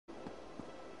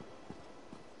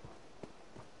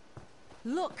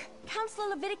Look, Councillor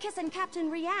Leviticus and Captain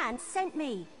Rianne sent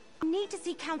me. I need to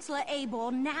see Councillor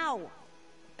Abor now.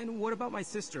 And what about my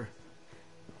sister?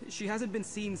 She hasn't been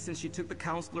seen since she took the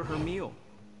Councillor her meal.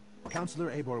 Councillor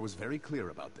Abor was very clear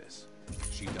about this.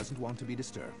 She doesn't want to be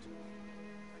disturbed.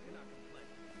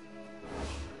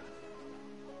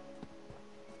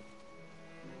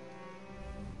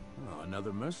 Oh,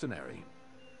 another mercenary.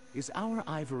 Is our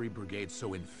Ivory Brigade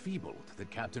so enfeebled that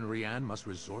Captain Rianne must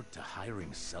resort to hiring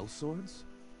sellswords?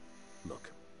 Look,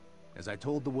 as I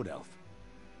told the Wood Elf,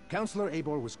 Councillor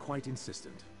Abor was quite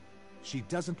insistent. She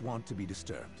doesn't want to be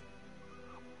disturbed.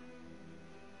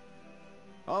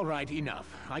 All right, enough.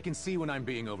 I can see when I'm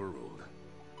being overruled.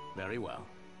 Very well.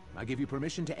 I give you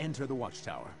permission to enter the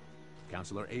watchtower.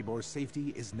 Councillor Abor's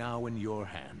safety is now in your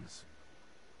hands.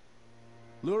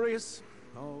 Lurius,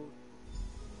 oh...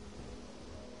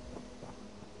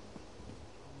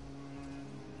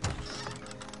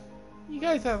 You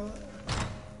guys have...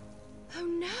 Oh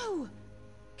no!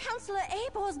 Councillor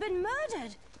Abor's been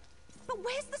murdered! But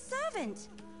where's the servant?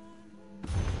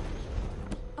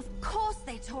 Of course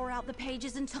they tore out the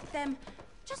pages and took them,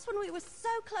 just when we were so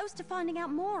close to finding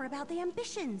out more about the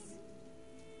ambitions.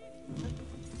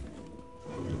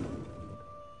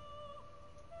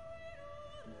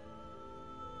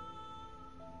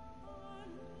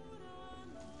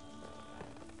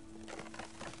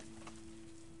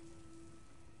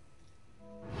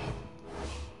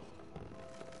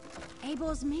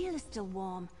 Abor's meal is still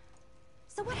warm.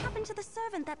 So what happened to the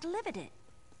servant that delivered it?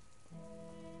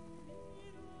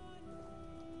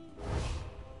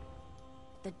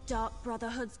 The Dark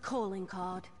Brotherhood's calling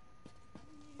card.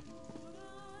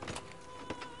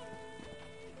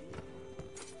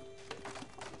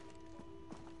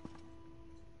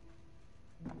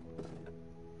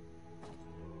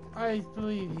 I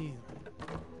believe you.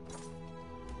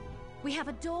 We have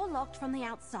a door locked from the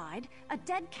outside, a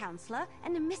dead counselor,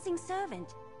 and a missing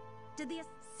servant. Did the...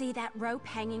 See that rope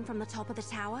hanging from the top of the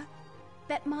tower?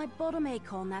 Bet my bottom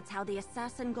acorn that's how the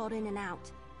assassin got in and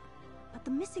out. But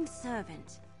the missing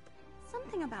servant...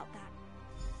 Something about that.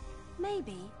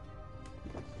 Maybe...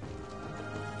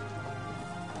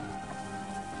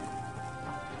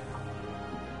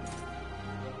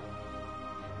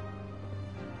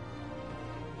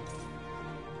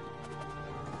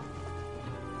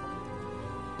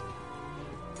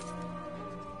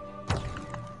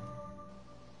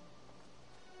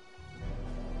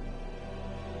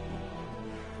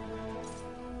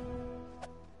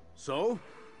 So,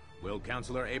 will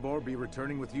Councillor Abor be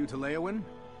returning with you to Leowin?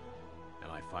 Am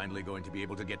I finally going to be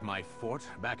able to get my fort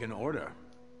back in order?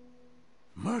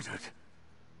 Murdered?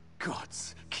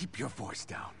 Gods, keep your voice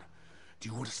down. Do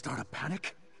you want to start a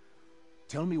panic?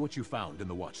 Tell me what you found in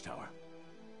the watchtower.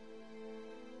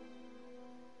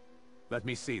 Let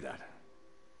me see that.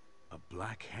 A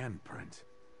black handprint.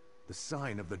 The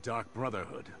sign of the Dark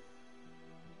Brotherhood.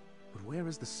 But where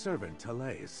is the servant,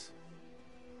 Talais?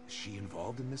 Is she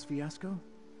involved in this fiasco?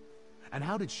 And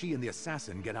how did she and the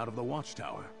assassin get out of the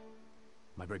watchtower?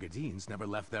 My brigadiers never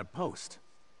left their post.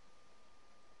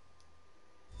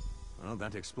 Well,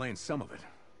 that explains some of it,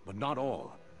 but not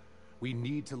all. We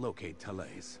need to locate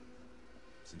Talais.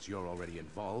 Since you're already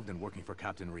involved and working for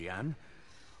Captain Rianne,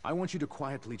 I want you to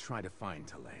quietly try to find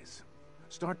Talais.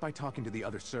 Start by talking to the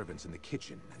other servants in the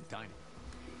kitchen and dining.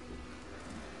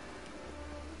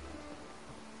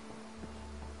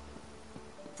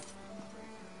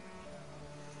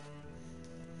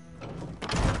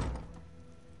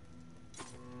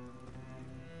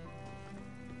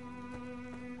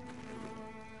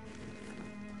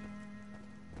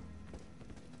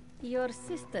 Your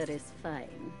sister is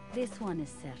fine. This one is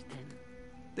certain.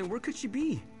 Then where could she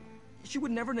be? She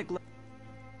would never neglect...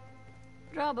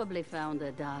 Probably found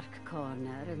a dark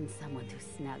corner and someone to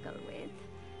snuggle with.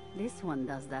 This one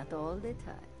does that all the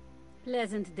time.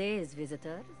 Pleasant days,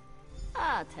 visitors.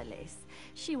 Ah, Talais.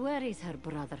 She worries her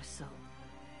brother so.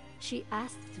 She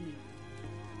asked me.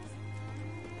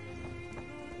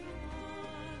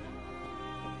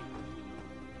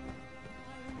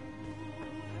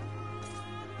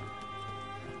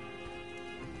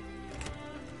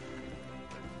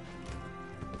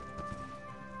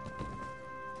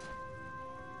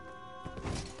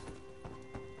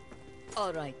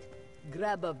 All right,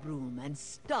 grab a broom and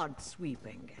start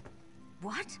sweeping.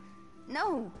 What?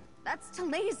 No, that's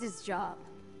Talais' job.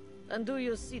 And do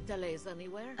you see Talais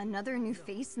anywhere? Another new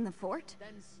face in the fort?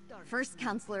 Then start. First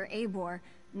Councillor Abor,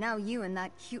 now you and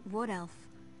that cute wood elf.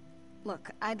 Look,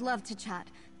 I'd love to chat,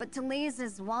 but Talais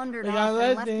has wandered off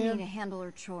and left me to handle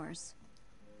her chores.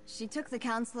 She took the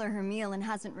Councillor her meal and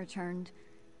hasn't returned.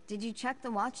 Did you check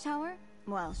the watchtower?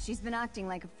 Well, she's been acting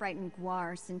like a frightened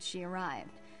guar since she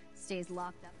arrived. Stays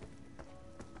locked up.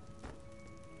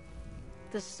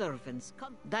 The servants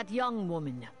come. That young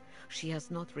woman, she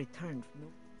has not returned. No.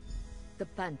 The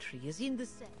pantry is in the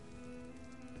cell.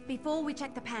 Before we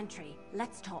check the pantry,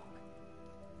 let's talk.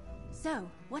 So,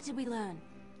 what did we learn?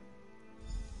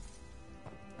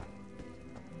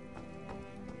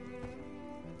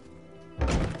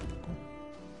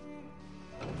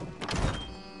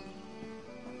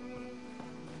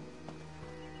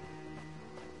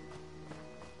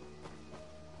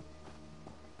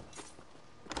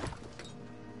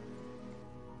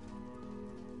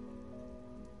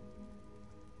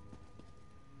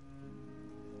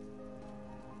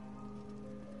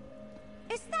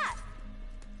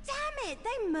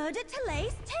 They murdered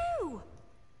Talais too!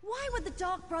 Why would the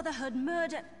Dark Brotherhood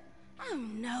murder... Oh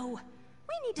no!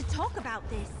 We need to talk about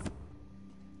this!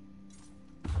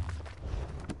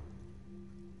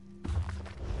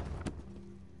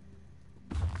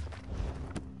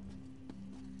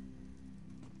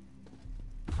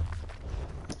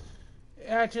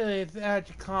 Actually, it's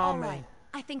actually calming. Alright,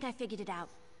 I think I figured it out.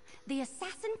 The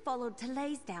assassin followed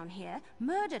Talais down here,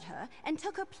 murdered her, and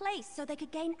took her place so they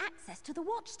could gain access to the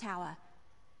watchtower.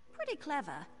 Pretty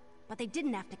clever, but they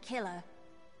didn't have to kill her.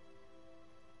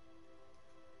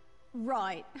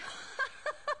 Right.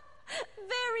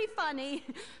 Very funny.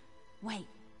 Wait,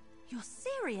 you're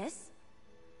serious?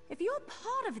 If you're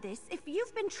part of this, if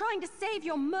you've been trying to save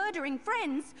your murdering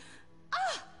friends...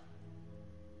 Ah!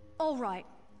 Alright,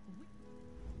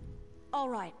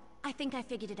 I think I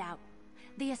figured it out.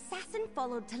 The assassin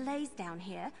followed Talais down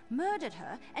here, murdered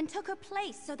her, and took her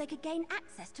place so they could gain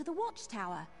access to the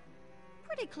watchtower.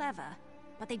 Pretty clever,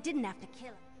 but they didn't have to kill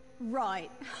her.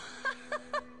 Right.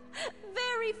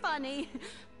 Very funny.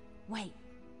 Wait,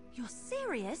 you're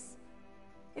serious?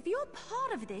 If you're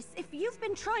part of this, if you've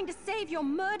been trying to save your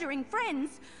murdering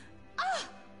friends... Ah!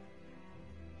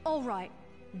 Alright,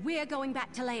 we're going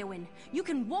back to Leowin. You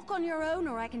can walk on your own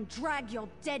or I can drag your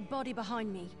dead body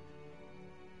behind me.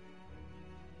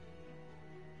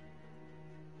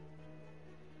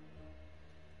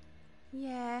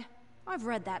 Yeah, I've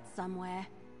read that somewhere.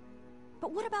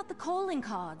 But what about the calling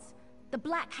cards? The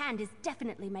Black Hand is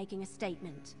definitely making a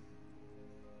statement.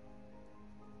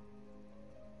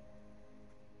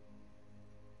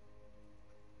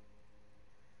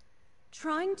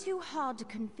 Trying too hard to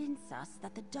convince us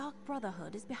that the Dark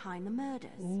Brotherhood is behind the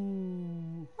murders.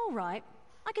 All right,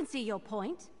 I can see your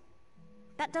point.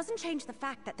 That doesn't change the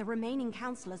fact that the remaining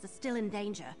counselors are still in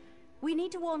danger. We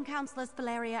need to warn Counselors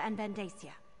Valeria and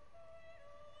Vandacia.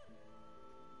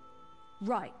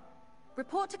 Right.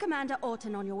 Report to Commander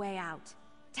Orton on your way out.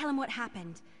 Tell him what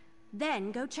happened.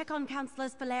 Then go check on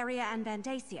Counselors Valeria and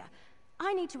Vandacia.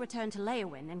 I need to return to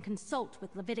Leowin and consult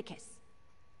with Leviticus.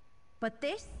 But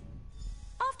this?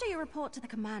 After you report to the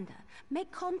Commander,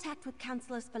 make contact with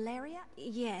Counselors Valeria?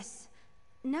 Yes.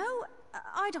 No?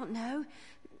 I don't know.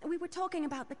 We were talking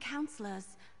about the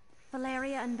Counselors.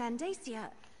 Valeria and Vandacia.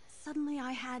 Suddenly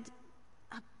I had...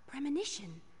 a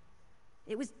premonition.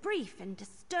 It was brief and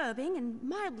disturbing and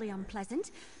mildly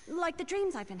unpleasant, like the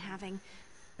dreams I've been having.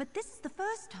 But this is the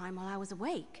first time while I was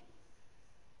awake.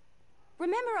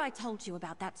 Remember I told you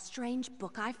about that strange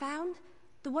book I found?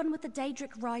 The one with the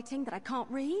Daedric writing that I can't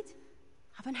read?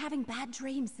 I've been having bad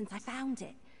dreams since I found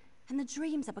it, and the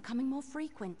dreams are becoming more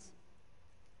frequent.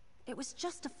 It was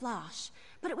just a flash,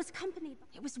 but it was accompanied...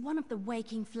 It was one of the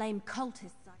Waking Flame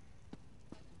cultists.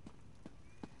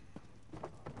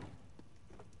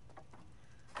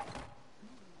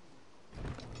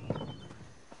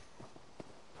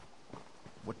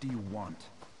 What do you want?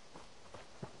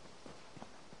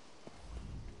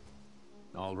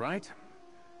 All right.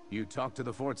 You talked to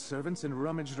the fort's servants and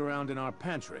rummaged around in our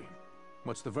pantry.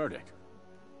 What's the verdict?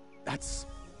 That's...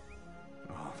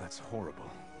 Oh, that's horrible.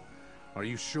 Are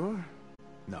you sure?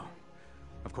 No.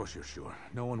 Of course you're sure.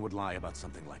 No one would lie about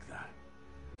something like that.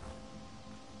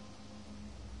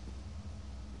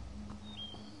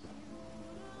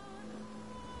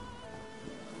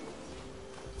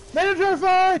 Miniature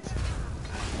fight!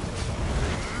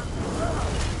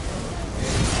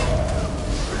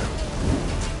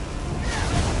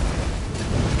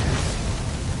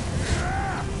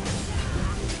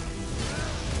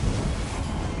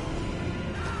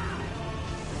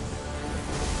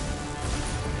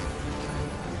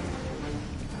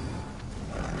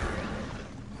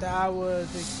 That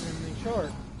was extremely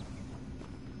short.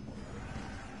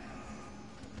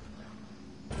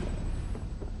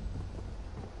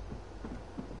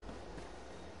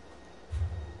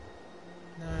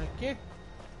 Okay.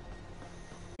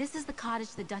 This is the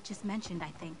cottage the Duchess mentioned, I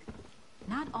think.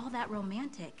 Not all that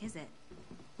romantic, is it?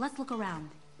 Let's look around.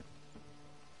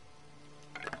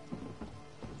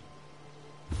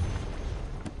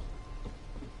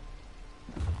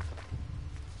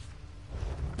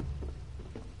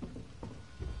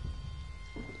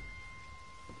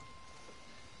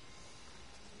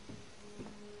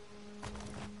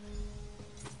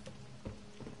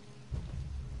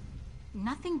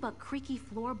 Nothing but creaky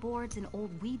floorboards and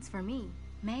old weeds for me.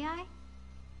 May I?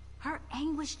 Her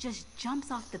anguish just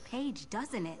jumps off the page,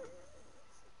 doesn't it?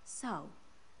 So,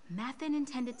 Mathen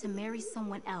intended to marry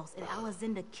someone else and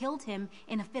Alizinda killed him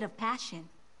in a fit of passion.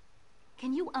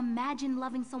 Can you imagine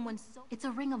loving someone so... It's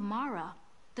a ring of Mara,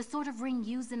 the sort of ring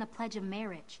used in a pledge of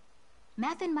marriage.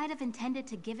 Mathen might have intended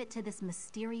to give it to this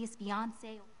mysterious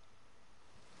fiancé.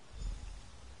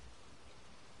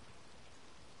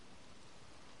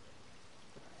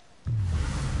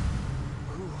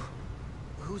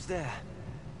 Who's there?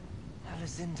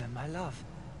 Alizinda, my love.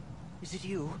 Is it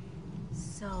you?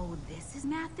 So this is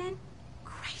Mathen?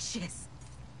 Gracious.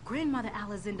 Grandmother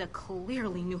Alizinda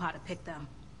clearly knew how to pick them.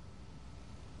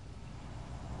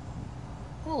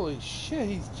 Holy shit,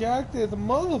 he's jacked as a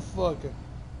motherfucker.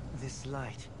 This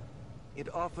light.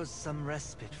 It offers some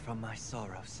respite from my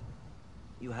sorrows.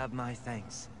 You have my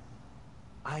thanks.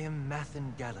 I am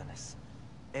Mathen Gallinus,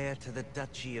 heir to the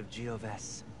Duchy of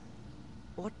Gioves.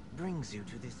 What brings you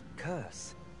to this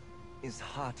curse? Is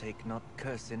heartache not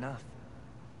curse enough?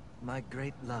 My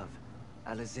great love,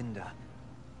 Alizinda,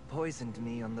 poisoned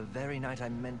me on the very night I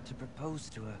meant to propose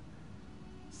to her.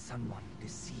 Someone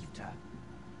deceived her.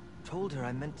 Told her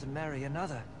I meant to marry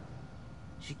another.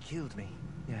 She killed me,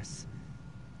 yes.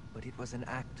 But it was an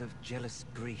act of jealous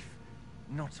grief,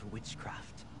 not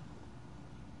witchcraft.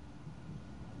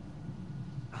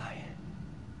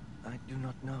 I do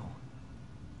not know.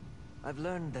 I've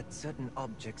learned that certain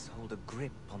objects hold a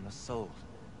grip on the soul.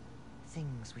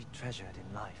 Things we treasured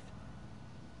in life.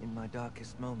 In my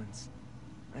darkest moments,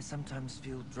 I sometimes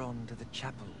feel drawn to the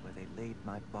chapel where they laid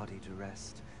my body to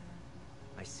rest.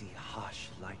 I see harsh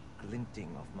light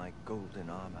glinting off my golden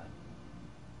armor.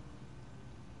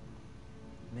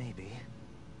 Maybe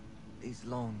these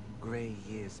long, gray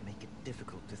years make it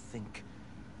difficult to think.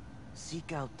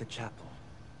 Seek out the chapel.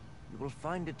 You will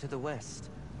find it to the west.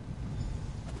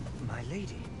 My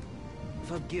lady,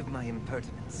 forgive my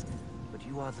impertinence, but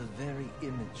you are the very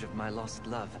image of my lost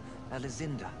love,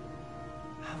 Alizinda.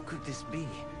 How could this be?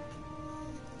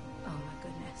 Oh my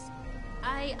goodness.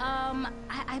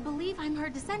 I believe I'm her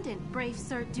descendant, brave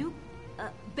Sir Duke,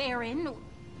 Baron,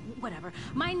 whatever.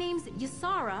 My name's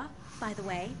Ysara, by the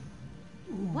way.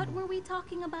 What were we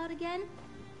talking about again?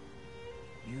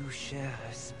 You share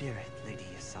her spirit, Lady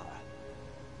Ysara.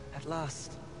 At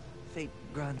last, fate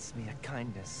grants me a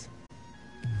kindness.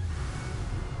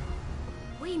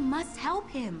 We must help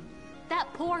him.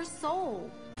 That poor soul.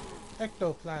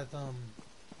 Ectoplasm.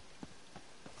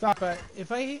 Stop it.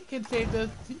 If I can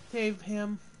save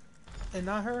him and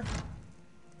not her.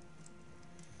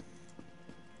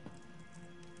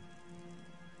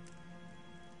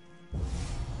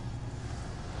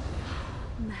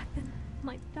 Mathen,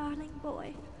 my darling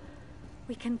boy.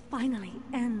 We can finally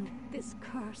end this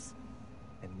curse.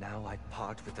 And now I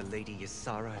part with the Lady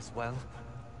Ysara as well?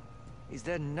 Is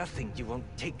there nothing you won't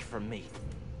take from me?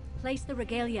 Place the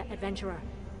regalia, adventurer.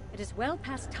 It is well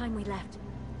past time we left.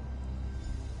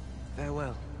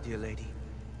 Farewell, dear lady.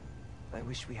 I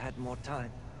wish we had more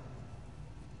time.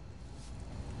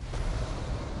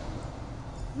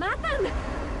 Mathen!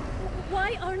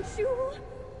 Why aren't you...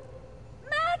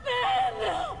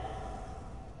 Mathen!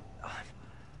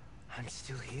 I'm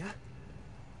still here?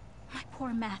 My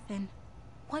poor Mathen.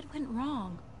 What went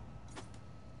wrong?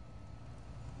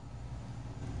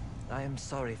 I am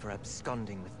sorry for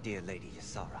absconding with dear Lady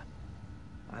Ysara.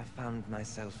 I found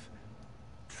myself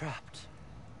trapped.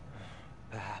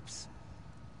 Perhaps.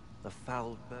 The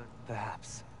foul bird,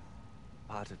 perhaps.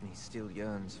 Part of me still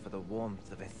yearns for the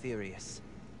warmth of Aetherius.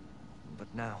 But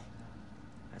now,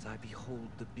 as I behold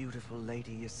the beautiful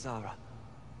Lady Ysara,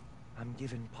 I'm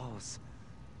given pause.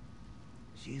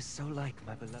 She is so like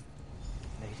my beloved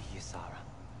Lady Ysara.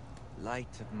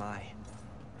 Light of my...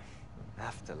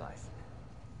 afterlife.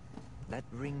 That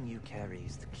ring you carry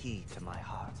is the key to my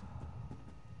heart.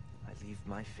 I leave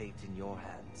my fate in your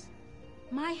hands.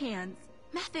 My hands?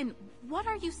 Mathen, what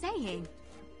are you saying?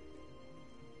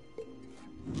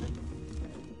 An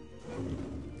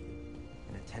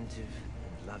attentive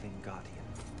and loving guardian.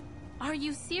 Are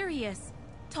you serious?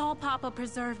 Tall Papa,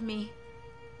 preserve me.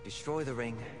 Destroy the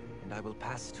ring, and I will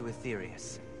pass to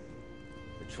Aetherius.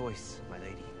 The choice, my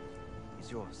lady, is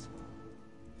yours.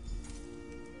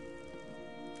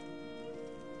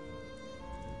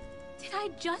 Did I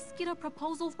just get a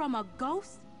proposal from a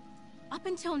ghost? Up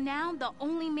until now, the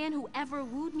only man who ever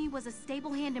wooed me was a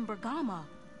stable hand in Bergama.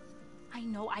 I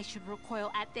know I should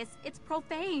recoil at this. It's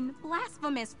profane,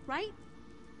 blasphemous, right?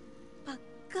 But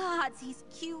gods, he's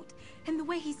cute, and the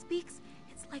way he speaks,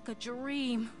 it's like a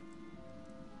dream.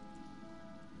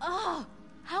 Ugh!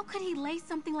 How could he lay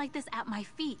something like this at my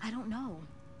feet? I don't know.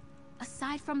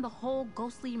 Aside from the whole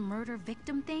ghostly murder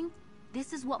victim thing,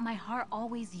 this is what my heart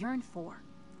always yearned for.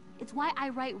 It's why I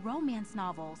write romance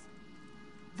novels.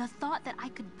 The thought that I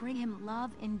could bring him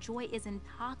love and joy is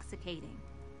intoxicating.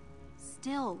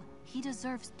 Still, he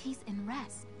deserves peace and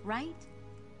rest, right?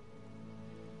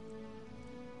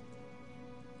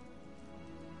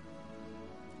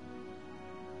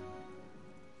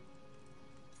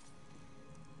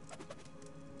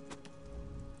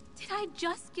 Did I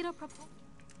just get a proposal?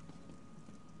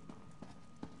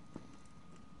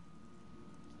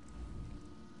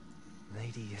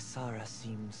 Lady Ysara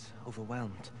seems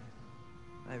overwhelmed.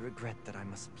 I regret that I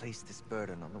must place this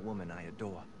burden on the woman I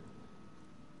adore.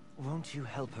 Won't you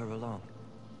help her along?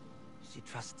 She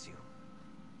trusts you.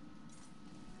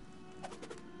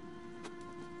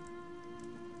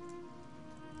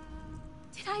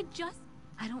 Did I just...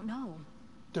 I don't know.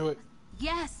 Do it.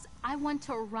 Yes, I want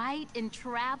to write and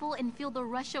travel and feel the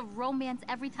rush of romance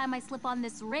every time I slip on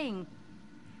this ring.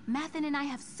 Mathen and I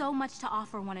have so much to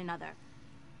offer one another.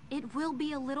 It will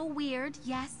be a little weird,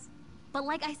 yes. But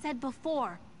like I said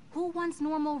before, who wants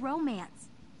normal romance?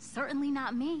 Certainly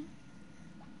not me.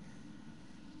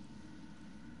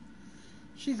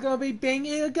 She's gonna be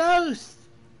banging a ghost.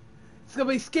 It's gonna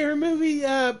be a scary movie.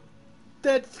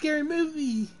 That scary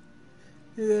movie.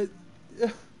 It's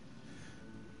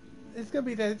gonna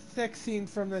be that sex scene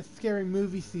from the scary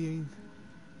movie scene,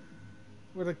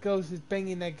 where the ghost is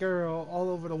banging that girl all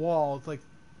over the wall. It's like,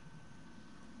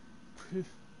 it's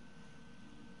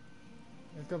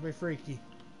gonna be freaky.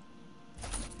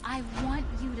 I want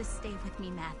you to stay with me,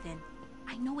 Mathen.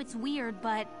 I know it's weird,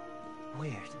 but...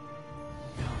 Weird?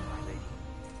 No, my lady.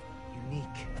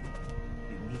 Unique.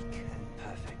 Unique and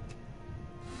perfect.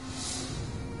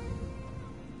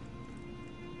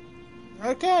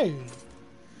 Okay.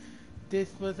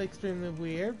 This was extremely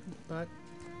weird, but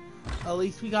at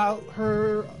least we got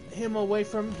him away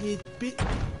from his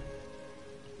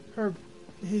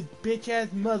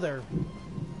bitch-ass mother.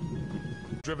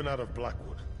 Driven out of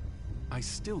Blackwood. I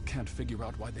still can't figure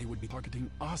out why they would be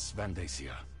targeting us,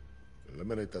 Vandacia.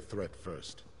 Eliminate the threat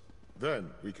first.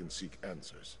 Then we can seek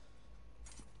answers.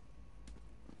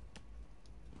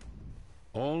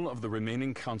 All of the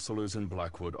remaining counselors in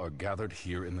Blackwood are gathered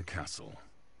here in the castle.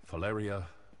 Valeria,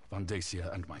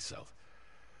 Vandacia, and myself.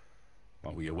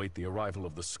 While we await the arrival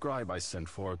of the scribe I sent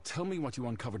for, tell me what you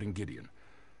uncovered in Gideon.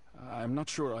 I'm not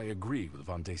sure I agree with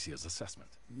Vandacia's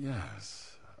assessment.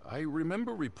 Yes, I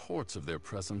remember reports of their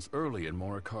presence early in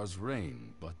Morikar's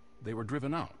reign, but they were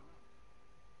driven out.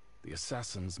 The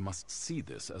assassins must see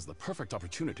this as the perfect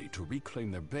opportunity to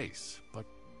reclaim their base, but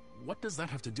what does that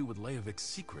have to do with Leovic's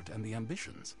secret and the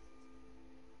ambitions?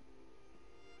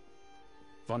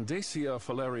 Vandacia,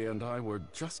 Valeria, and I were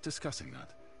just discussing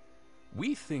that.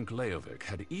 We think Leovic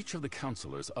had each of the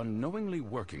counselors unknowingly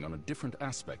working on a different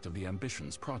aspect of the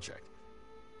Ambitions project.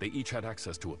 They each had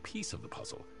access to a piece of the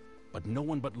puzzle, but no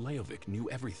one but Leovic knew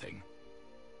everything.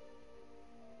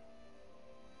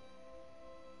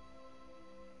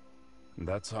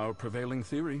 That's our prevailing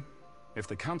theory. If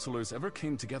the counselors ever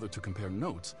came together to compare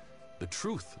notes, the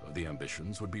truth of the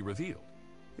Ambitions would be revealed.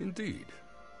 Indeed.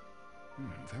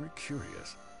 Very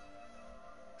curious.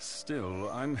 Still,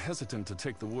 I'm hesitant to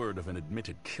take the word of an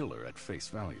admitted killer at face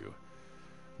value.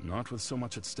 Not with so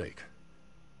much at stake.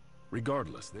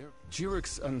 Regardless,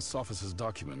 Jirik's and Sophis'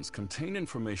 documents contain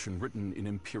information written in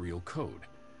Imperial code.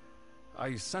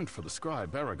 I sent for the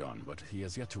scribe, Aragon, but he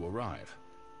has yet to arrive.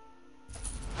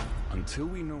 Until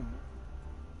we know more...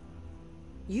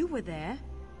 You were there?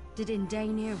 Did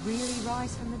Indanir really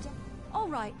rise from the dead? All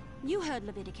right, you heard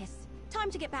Leviticus.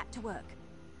 Time to get back to work.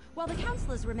 While the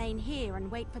counselors remain here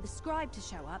and wait for the scribe to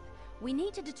show up, we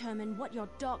need to determine what your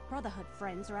Dark Brotherhood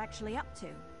friends are actually up to.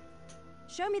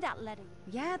 Show me that letter.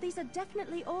 Yeah, these are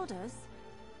definitely orders.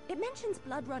 It mentions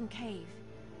Blood Run Cave.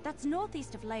 That's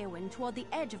northeast of Leowyn, toward the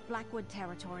edge of Blackwood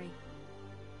territory.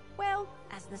 Well,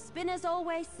 as the spinners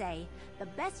always say, the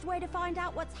best way to find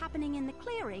out what's happening in the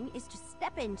clearing is to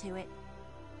step into it.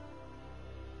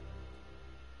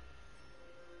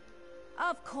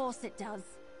 Of course it does.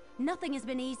 Nothing has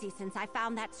been easy since I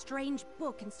found that strange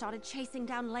book and started chasing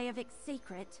down Leovic's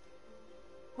secret.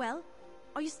 Well,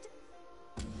 are you still...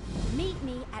 Meet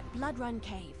me at Blood Run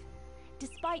Cave.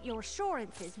 despite your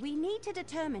assurances, we need to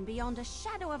determine beyond a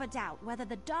shadow of a doubt whether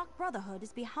the Dark Brotherhood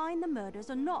is behind the murders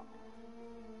or not.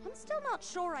 I'm still not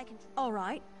sure I can...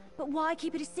 Alright, but why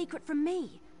keep it a secret from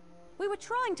me? We were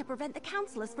trying to prevent the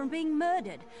counselors from being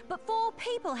murdered, but 4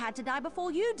 people had to die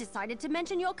before you decided to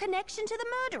mention your connection to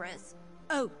the murderers.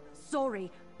 Oh,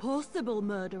 sorry, possible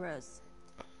murderers.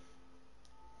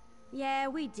 Yeah,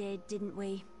 we did, didn't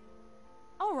we?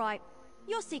 Alright,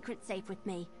 your secret's safe with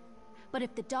me. But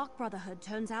if the Dark Brotherhood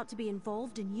turns out to be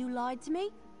involved and you lied to me,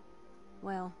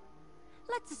 well,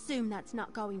 let's assume that's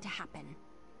not going to happen.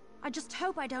 I just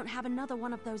hope I don't have another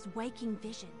one of those waking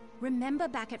visions. Remember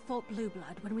back at Fort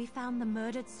Blueblood when we found the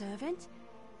murdered servant?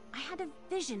 I had a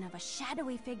vision of a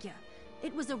shadowy figure.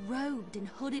 It was a robed and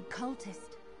hooded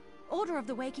cultist. Order of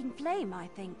the Waking Flame, I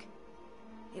think.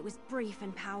 It was brief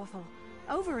and powerful,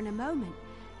 over in a moment,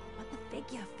 but the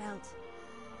figure felt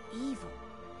evil.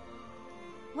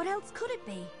 What else could it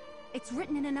be? It's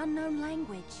written in an unknown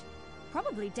language.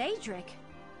 Probably Daedric.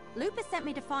 Lupus sent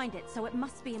me to find it, so it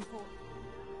must be important.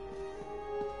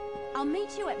 I'll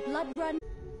meet you at Blood Run.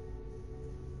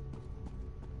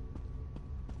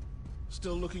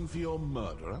 Still looking for your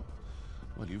murderer?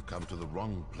 Well, you've come to the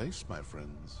wrong place, my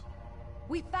friends.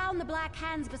 We found the Black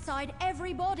Hands beside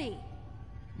every body.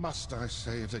 Must I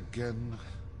say it again?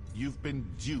 You've been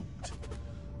duped,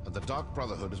 and the Dark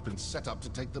Brotherhood has been set up to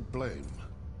take the blame.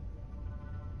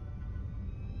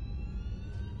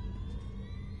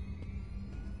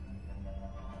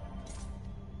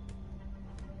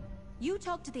 You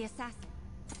talked to the assassin.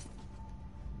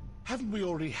 Haven't we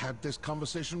already had this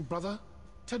conversation, brother?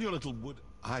 Tell your little wood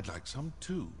I'd like some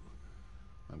too.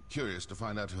 I'm curious to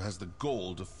find out who has the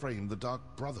gall to frame the Dark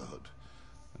Brotherhood.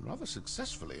 And rather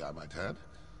successfully, I might add.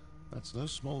 That's no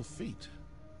small feat.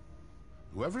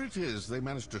 Whoever it is, they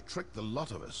managed to trick the lot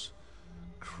of us.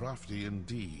 Crafty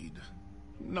indeed.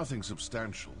 Nothing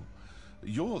substantial.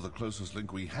 You're the closest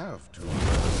link we have to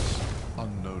whoever this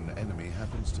unknown enemy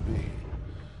happens to be.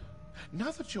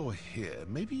 Now that you're here,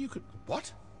 maybe you could...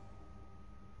 What?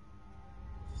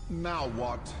 Now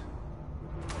what?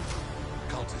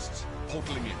 Cultists,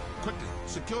 portaling in. Quickly,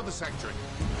 secure the sanctuary.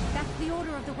 That's the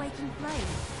Order of the Waking Flame.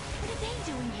 What are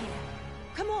they doing here?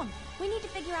 Come on, we need to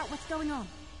figure out what's going on.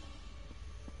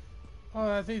 Oh,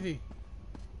 that's easy.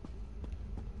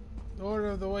 The Order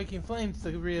of the Waking Flame's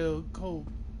the real cult.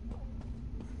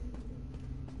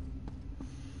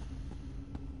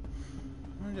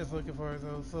 I'm just looking for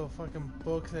those little fucking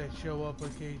books that show up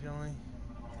occasionally.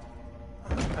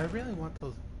 I really want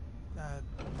those.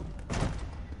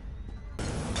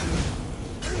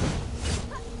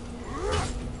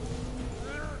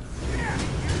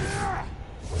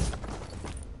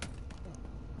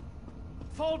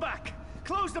 Fall back!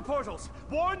 Close the portals!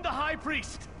 Warn the High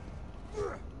Priest!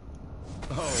 Oh,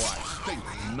 I think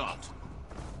not.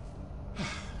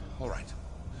 All right.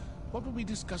 What were we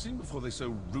discussing before they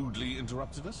so rudely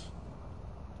interrupted us?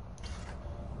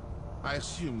 I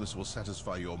assume this will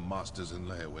satisfy your masters in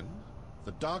Leowyn.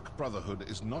 The Dark Brotherhood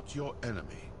is not your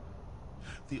enemy.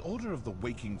 The Order of the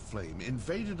Waking Flame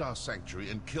invaded our sanctuary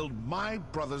and killed my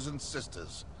brothers and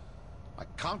sisters. I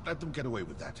can't let them get away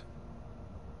with that.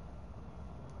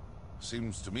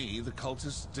 Seems to me the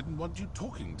cultists didn't want you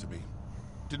talking to me.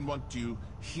 Didn't want you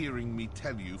hearing me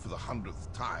tell you for the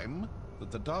 100th time that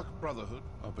the Dark Brotherhood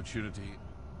opportunity...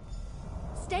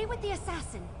 Stay with the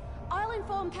assassin. I'll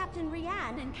inform Captain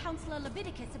Rianne and Councillor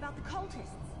Leviticus about the cultists.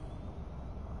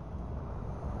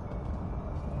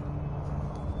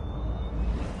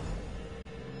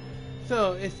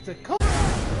 So, it's the cult...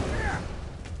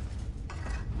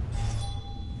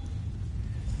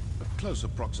 A close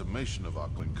approximation of our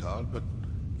coin card, but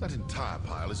that entire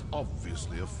pile is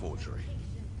obviously a forgery.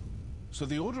 So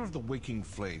the Order of the Waking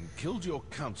Flame killed your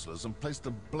counselors and placed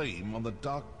the blame on the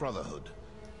Dark Brotherhood.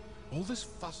 All this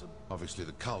fuss... Obviously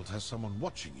the cult has someone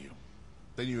watching you.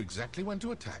 They knew exactly when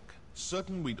to attack,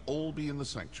 certain we'd all be in the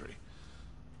sanctuary.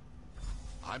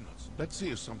 I'm not... Let's see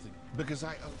if something... Because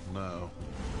I... No.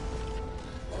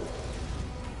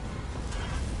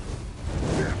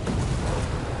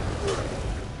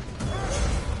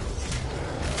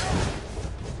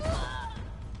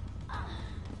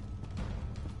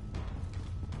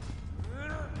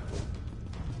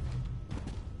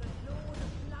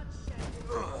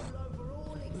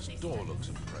 This door looks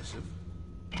impressive.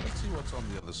 Let's see what's on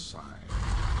the other side.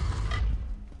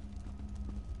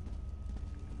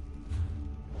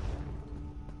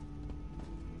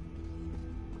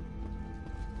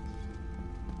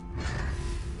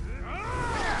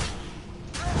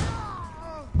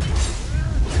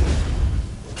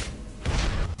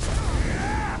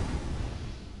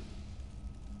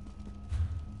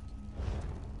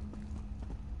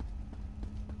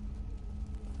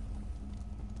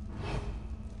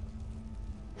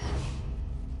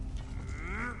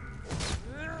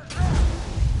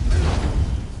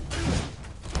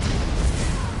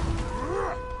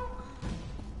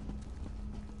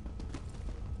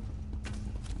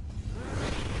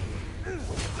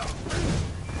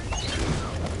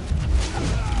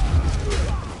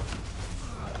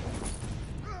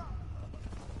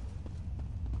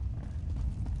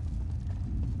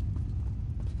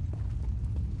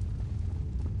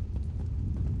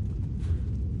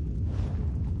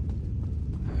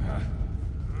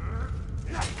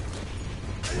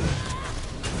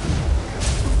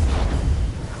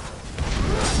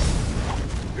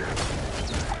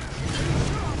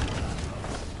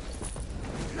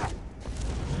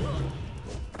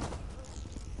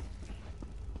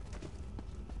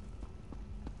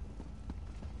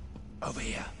 Over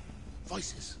here.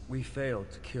 Voices. We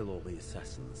failed to kill all the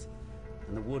assassins,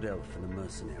 and the Wood Elf and the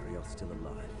mercenary are still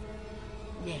alive.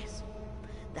 Yes.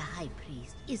 The High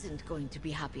Priest isn't going to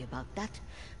be happy about that,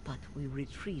 but we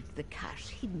retrieved the cache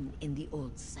hidden in the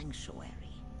old sanctuary.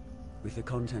 With the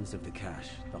contents of the cache,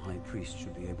 the High Priest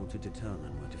should be able to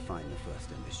determine where to find the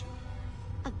first ambition.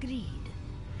 Agreed.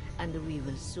 And we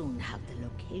will soon have the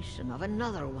location of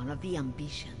another one of the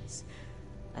ambitions.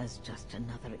 As just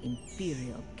another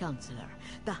Imperial Counselor,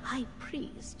 the High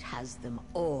Priest has them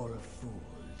all fooled.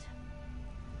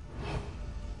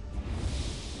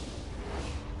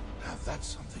 Now that's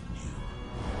something new.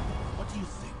 What do you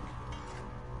think?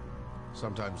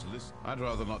 Sometimes listen. I'd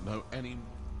rather not know any...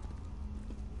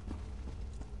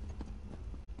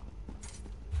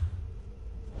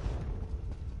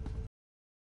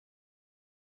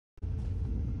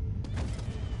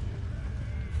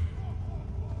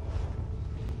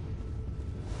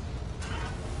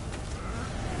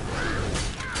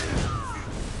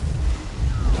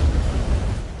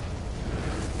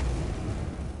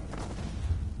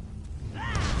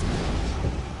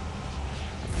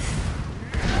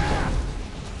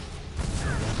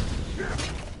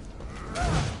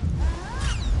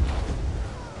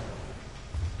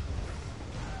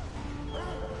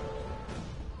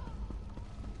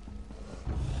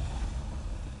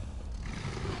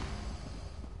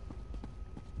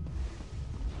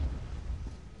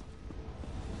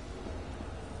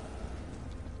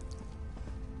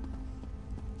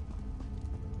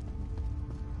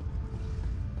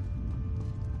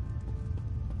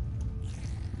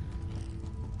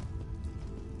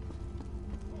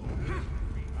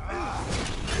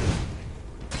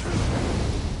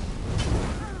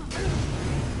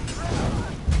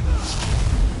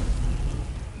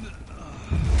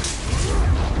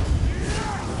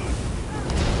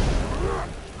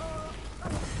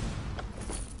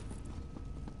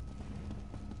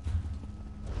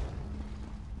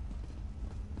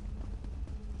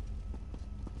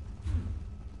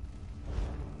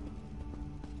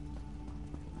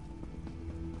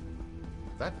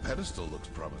 That pedestal looks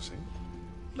promising.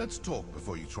 Let's talk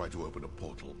before you try to open a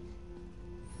portal.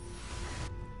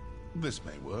 This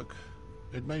may work.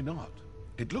 It may not.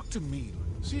 It looked to me...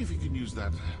 See if you can use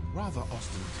that rather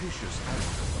ostentatious...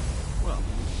 Well,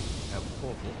 have a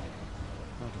portal.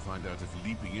 Now to find out if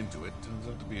leaping into it turns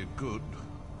out to be a good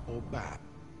or bad.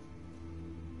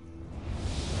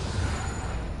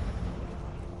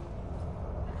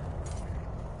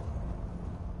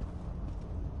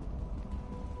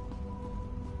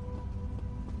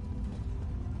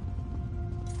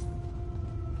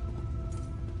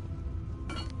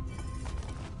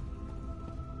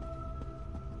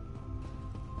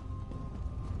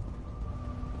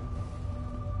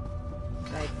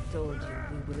 I told you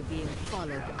we were being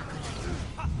followed,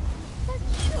 Acolyte. That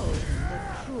shows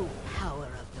the true power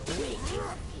of the waking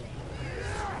flame.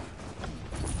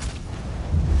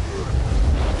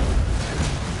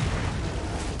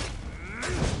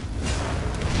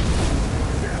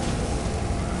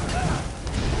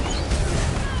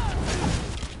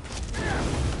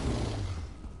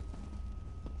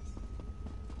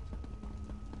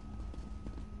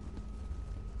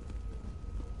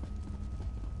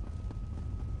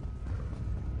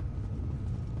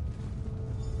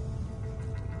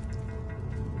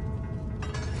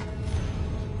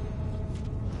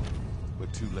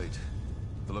 Too late.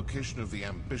 The location of the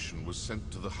ambition was sent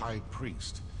to the High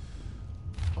Priest.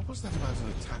 What was that about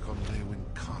an attack on Lewin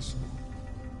Castle?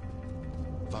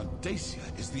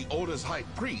 Vandacia is the Order's High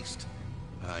Priest!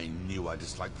 I knew I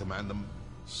disliked the man.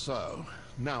 So,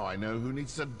 now I know who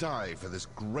needs to die for this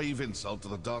grave insult to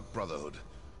the Dark Brotherhood.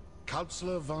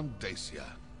 Counselor Vandacia,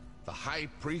 the High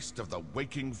Priest of the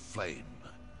Waking Flame.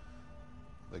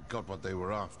 They got what they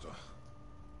were after.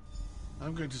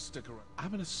 I'm going to stick around.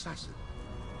 I'm an assassin.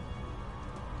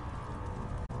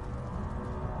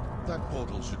 That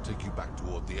portal should take you back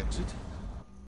toward the exit.